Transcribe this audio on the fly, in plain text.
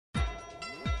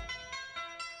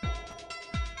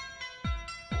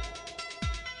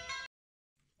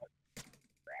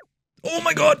Oh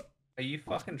my god! Are you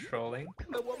fucking trolling?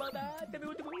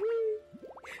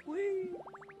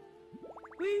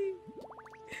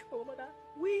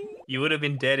 You would have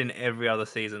been dead in every other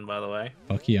season, by the way.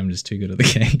 Fuck you, I'm just too good at the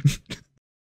game.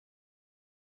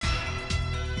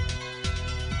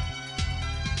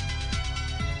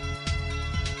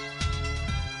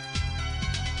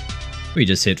 We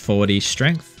just hit 40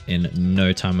 strength in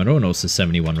no time at all, and also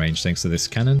 71 range thanks to this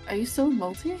cannon. Are you still in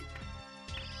multi?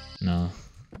 No.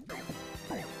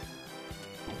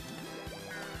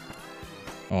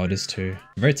 Oh, it is two.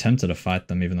 I'm very tempted to fight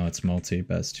them even though it's multi,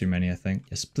 but it's too many, I think.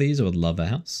 Yes, please. I would love a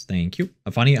house. Thank you.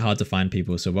 I'm finding it hard to find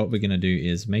people, so what we're going to do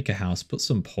is make a house, put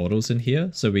some portals in here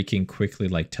so we can quickly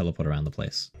like teleport around the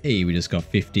place. Hey, we just got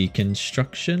 50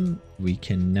 construction. We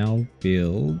can now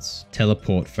build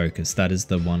teleport focus. That is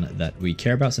the one that we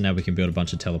care about. So now we can build a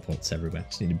bunch of teleports everywhere.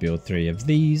 Just need to build 3 of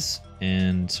these.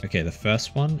 And okay, the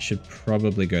first one should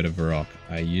probably go to Varrock.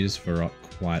 I use Varrock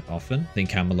quite often. I think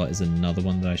Camelot is another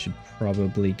one that I should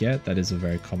probably get. That is a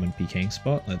very common PKing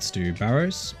spot. Let's do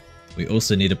Barrows. We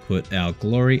also need to put our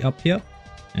Glory up here.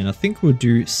 And I think we'll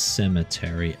do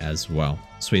Cemetery as well.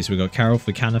 Sweet, so we got Carol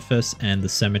for Canifus and the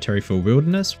Cemetery for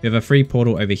Wilderness. We have a free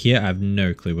portal over here. I have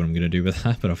no clue what I'm going to do with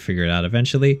that, but I'll figure it out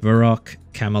eventually. Varrock,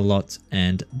 Camelot,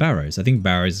 and Barrows. I think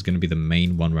Barrows is going to be the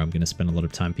main one where I'm going to spend a lot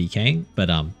of time PKing, but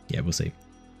yeah, we'll see.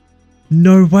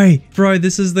 No way, bro,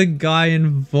 this is the guy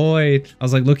in Void. I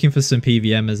was like looking for some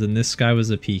PVMers and this guy was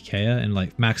a PKer and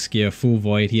like max gear, full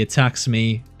Void. He attacks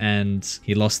me and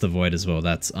he lost the Void as well.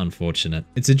 That's unfortunate.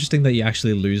 It's interesting that you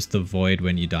actually lose the Void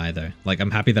when you die though. Like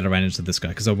I'm happy that I ran into this guy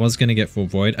because I was going to get full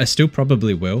Void. I still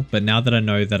probably will, but now that I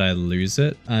know that I lose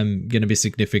it, I'm going to be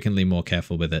significantly more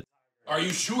careful with it. Are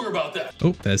you sure about that?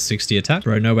 Oh, there's 60 attack.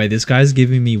 Bro, no way. This guy's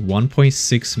giving me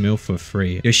 1.6 mil for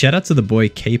free. Yo, shout out to the boy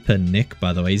Caper Nick,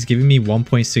 by the way. He's giving me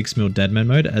 1.6 mil Deadman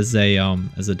mode as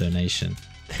a donation.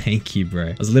 Thank you, bro.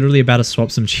 I was literally about to swap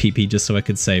some GP just so I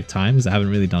could save time because I haven't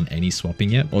really done any swapping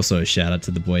yet. Also, a shout out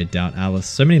to the boy Doubt Alice.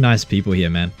 So many nice people here,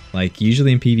 man. Like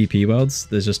usually in PvP worlds,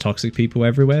 there's just toxic people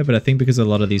everywhere. But I think because a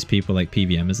lot of these people like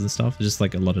PVMers and stuff, there's just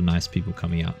like a lot of nice people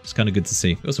coming out. It's kind of good to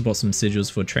see. We also bought some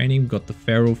sigils for training. We've got the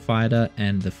Feral Fighter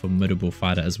and the Formidable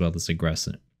Fighter as well as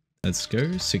Aggressor. Let's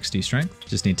go, 60 strength.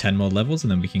 Just need 10 more levels and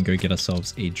then we can go get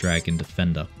ourselves a Dragon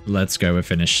Defender. Let's go, we're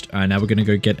finished. All right, now we're gonna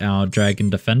go get our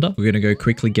Dragon Defender. We're gonna go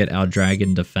quickly get our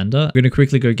Dragon Defender. We're gonna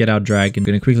quickly go get our Dragon.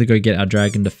 We're gonna quickly go get our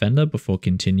Dragon Defender before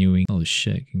continuing. Holy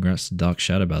shit, congrats to Dark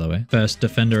Shadow, by the way. First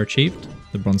Defender achieved,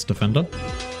 the Bronze Defender.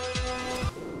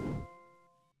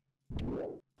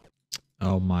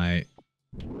 Oh my,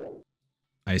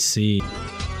 I see.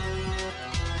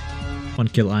 1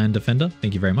 kill Iron Defender,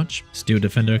 thank you very much. Steel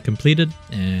Defender completed,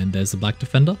 and there's the Black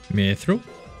Defender. Mithril.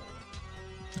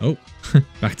 Oh,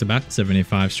 back to back,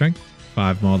 75 strength.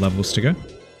 5 more levels to go.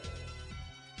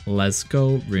 Let's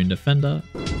go, Rune Defender.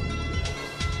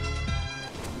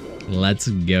 Let's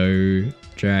go,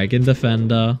 Dragon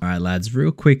Defender. All right, lads,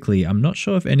 real quickly, I'm not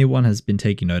sure if anyone has been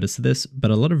taking notice of this, but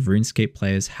a lot of RuneScape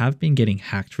players have been getting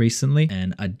hacked recently,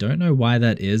 and I don't know why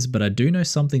that is, but I do know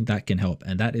something that can help,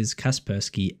 and that is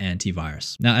Kaspersky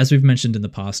Antivirus. Now, as we've mentioned in the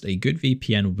past, a good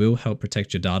VPN will help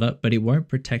protect your data, but it won't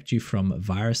protect you from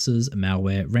viruses,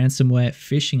 malware, ransomware,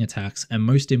 phishing attacks, and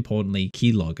most importantly,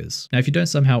 keyloggers. Now, if you don't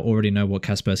somehow already know what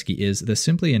Kaspersky is, they're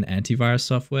simply an antivirus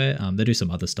software. They do some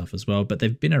other stuff as well, but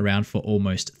they've been around for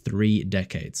almost 3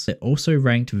 decades. They're also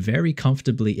ranked very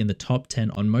comfortably in the top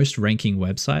 10 on most ranking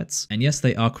websites. And yes,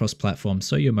 they are cross-platform,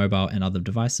 so your mobile and other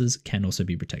devices can also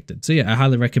be protected. So yeah, I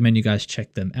highly recommend you guys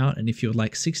check them out. And if you'd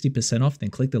like 60% off, then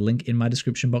click the link in my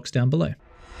description box down below.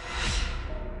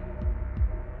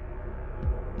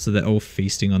 So they're all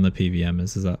feasting on the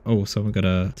PVMers. Is that? Oh, someone got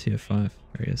a tier 5.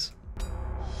 There he is.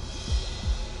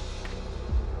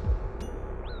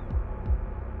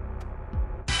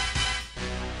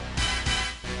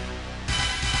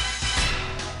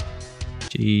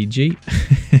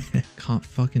 GG. Can't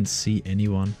fucking see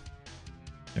anyone.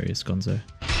 There he is, Gonzo.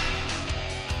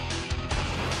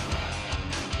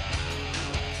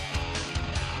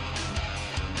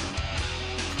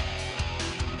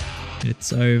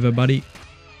 It's over, buddy.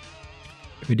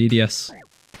 Go DDS.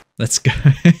 Let's go.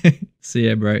 See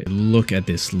ya, bro. Look at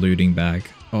this looting bag.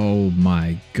 Oh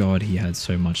my god, he had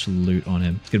so much loot on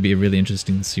him. It's gonna be really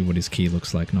interesting to see what his key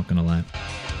looks like, not gonna lie.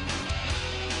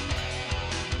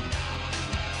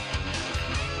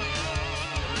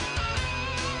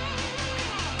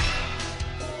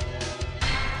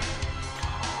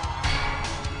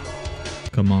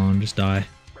 Come on, just die.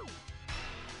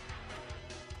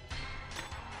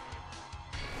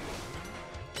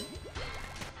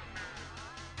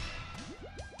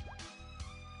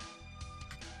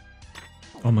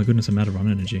 Oh my goodness, I'm out of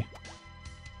run energy.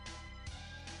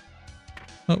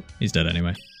 Oh, he's dead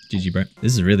anyway. GG, bro.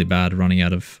 This is really bad running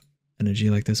out of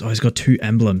energy like this. Oh, he's got 2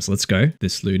 emblems. Let's go.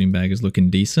 This looting bag is looking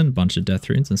decent. Bunch of death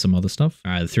runes and some other stuff.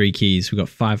 All right, the 3 keys. We got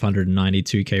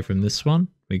 592k from this one.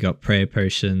 We got prayer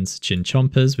potions,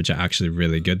 chinchompers, which are actually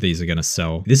really good. These are going to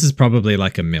sell. This is probably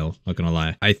like a mill, not going to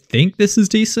lie. I think this is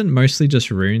decent. Mostly just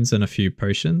runes and a few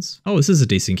potions. Oh, this is a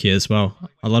decent key as well.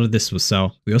 A lot of this will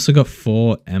sell. We also got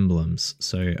 4 emblems.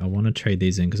 So I want to trade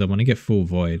these in because I want to get full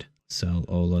void. Sell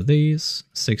all of these.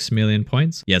 6 million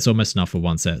points. Yeah, it's almost enough for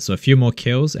one set. So a few more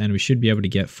kills and we should be able to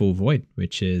get full void,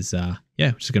 which is,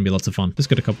 yeah, which is going to be lots of fun. Just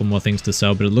got a couple more things to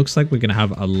sell, but it looks like we're going to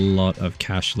have a lot of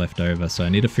cash left over. So I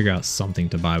need to figure out something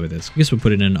to buy with this. I guess we'll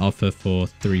put in an offer for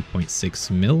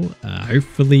 3.6 mil.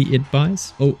 Hopefully it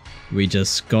buys. Oh, we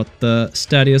just got the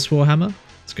Statius Warhammer.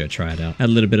 Let's go try it out. Had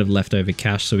a little bit of leftover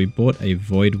cash. So we bought a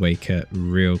VOIDWAKER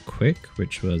real quick,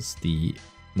 which was the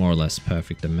more or less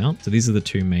perfect amount. So these are the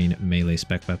 2 main melee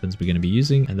spec weapons we're going to be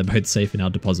using, and they're both safe in our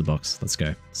deposit box. Let's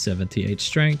go. 78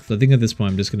 strength. I think at this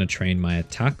point I'm just going to train my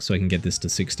attack so I can get this to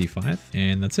 65,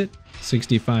 and that's it.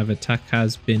 65 attack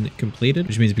has been completed,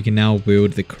 which means we can now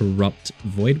wield the Corrupt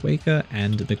VOIDWAKER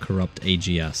and the Corrupt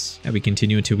AGS. And we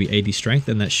continue until we 80 strength,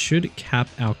 and that should cap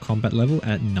our combat level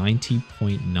at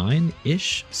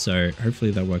 90.9-ish. So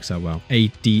hopefully that works out well.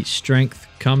 80 strength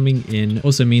coming in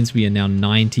also means we are now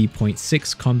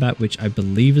 90.6 combat, which I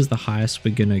believe is the highest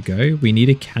we're gonna go. We need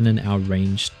a cannon our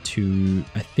range to,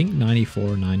 I think, 94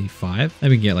 or 95.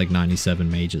 Maybe we can get like 97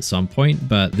 mage at some point,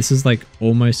 but this is like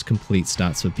almost complete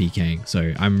stats for PKing.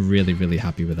 So I'm really, really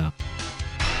happy with that.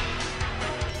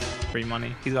 Free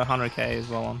money. He's got 100k as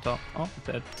well on top. Oh,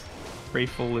 dead. Free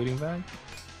full looting bag.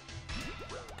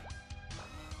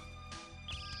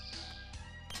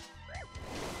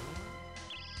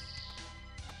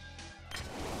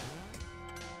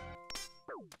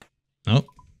 Oh,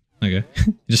 okay.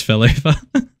 You just fell over.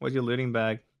 Where's your looting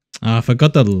bag? Ah, I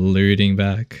forgot the looting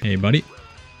bag. Hey, buddy.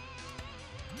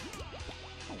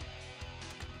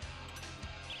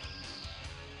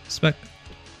 Spec.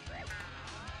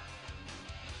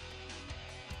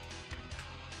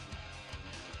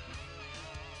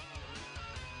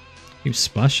 Keep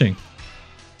splashing.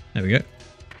 There we go.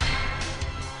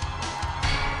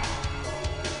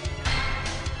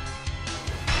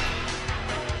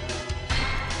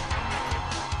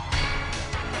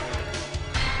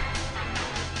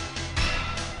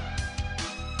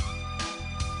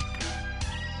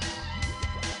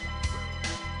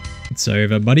 It's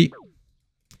over, buddy.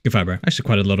 Good fight, bro. Actually,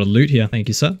 quite a lot of loot here. Thank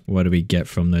you, sir. What do we get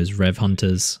from those Rev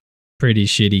Hunters? Pretty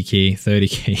shitty key.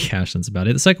 30k cash. That's about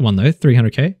it. The second one, though,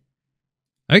 300k.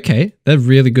 Okay, they're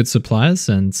really good suppliers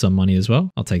and some money as well.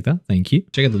 I'll take that. Thank you.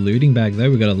 Check out the looting bag, though.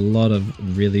 We got a lot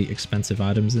of really expensive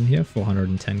items in here.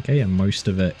 410k, and most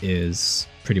of it is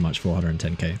pretty much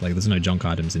 410k. Like, there's no junk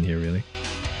items in here, really.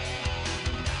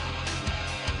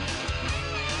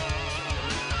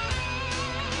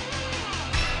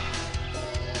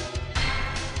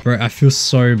 Bro, I feel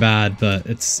so bad, but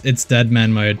it's dead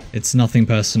man mode. It's nothing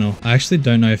personal. I actually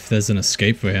don't know if there's an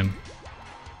escape for him.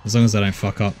 As long as I don't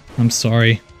fuck up. I'm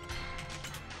sorry.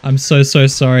 I'm so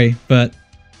sorry, but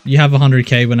you have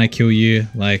 100k when I kill you.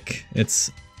 Like,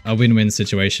 it's a win-win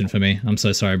situation for me. I'm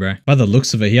so sorry, bro. By the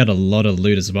looks of it, he had a lot of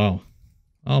loot as well.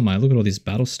 Oh my, look at all these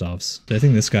battle staffs. Don't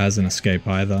think this guy has an escape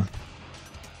either.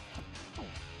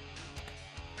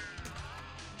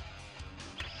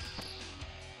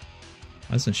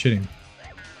 Why isn't it shooting?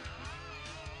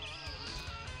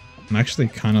 I'm actually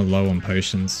kind of low on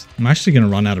potions. I'm actually going to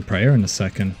run out of prayer in a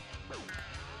second.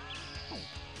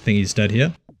 Think he's dead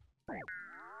here?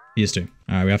 He is too.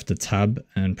 Alright, we have to tab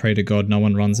and pray to God no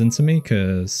one runs into me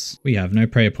because we have no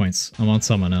prayer points. I'm on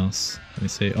someone else. Let me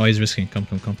see. Oh, he's risking. Come.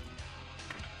 Okay.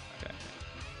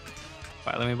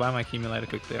 Alright, let me buy my accumulator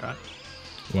quickly, alright?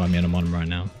 Well, I mean, I'm on him right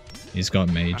now. He's got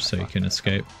mage, so he can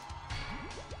escape.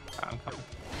 I'm coming.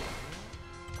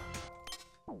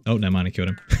 Oh, never mind, I killed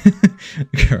him.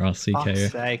 Girl, CKO.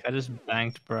 Fuck's sake, I just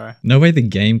banked, bro. No way the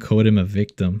game called him a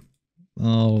victim.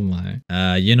 Oh my.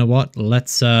 You know what?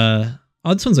 Let's oh,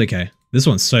 this one's okay. This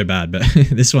one's so bad, but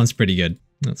this one's pretty good.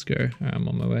 Let's go. Alright, I'm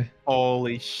on my way.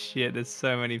 Holy shit, there's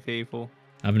so many people.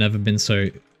 I've never been so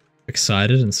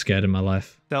excited and scared in my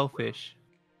life. Selfish.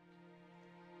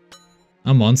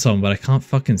 I'm on someone, but I can't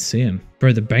fucking see him.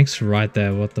 Bro, the bank's right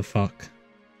there. What the fuck?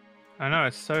 I know,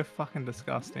 it's so fucking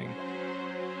disgusting.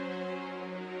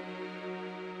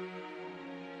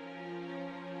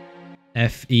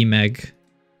 FE Meg.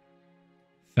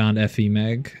 Found FE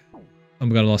Meg. Oh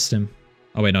my god, I lost him.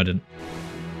 Oh wait, no I didn't.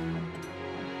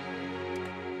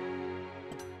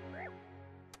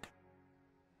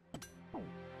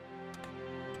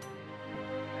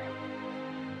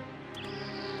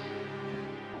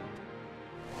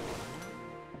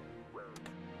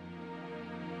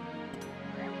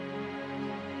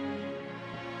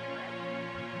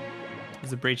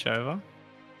 the breach over?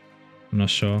 I'm not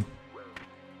sure.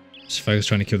 Just focus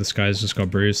trying to kill this guy who's just got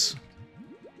bruise.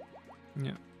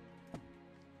 Yeah.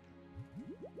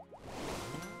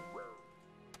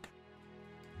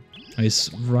 Oh,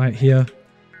 he's right here.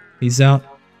 He's out.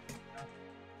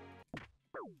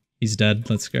 He's dead.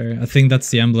 Let's go. I think that's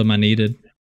the emblem I needed.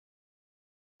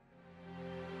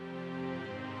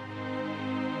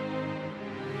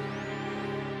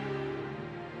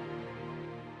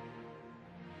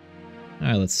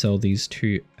 Alright, let's sell these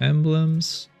 2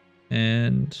 emblems.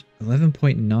 And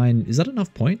 11.9. Is that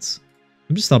enough points?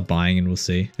 I'm just start buying and we'll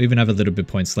see. We even have a little bit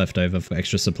points left over for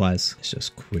extra supplies. Let's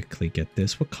just quickly get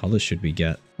this. What color should we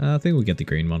get? I think we'll get the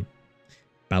green one.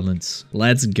 Balance.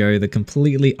 Let's go. The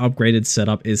completely upgraded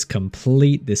setup is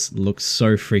complete. This looks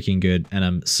so freaking good and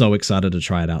I'm so excited to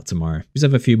try it out tomorrow. We just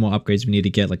have a few more upgrades we need to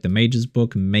get, like the Mage's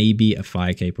Book, maybe a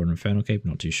Fire Cape or an Infernal Cape,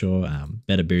 not too sure.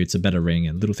 Better boots, a better ring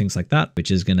and little things like that,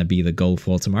 which is going to be the goal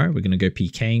for tomorrow. We're going to go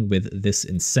PKing with this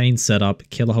insane setup,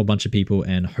 kill a whole bunch of people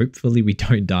and hopefully we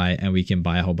don't die and we can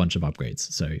buy a whole bunch of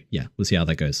upgrades. So yeah, we'll see how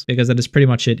that goes. Because that is pretty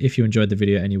much it. If you enjoyed the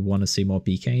video and you want to see more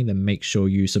PKing, then make sure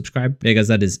you subscribe. Because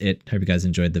that is it. Hope you guys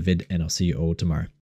enjoyed the vid and I'll see you all tomorrow.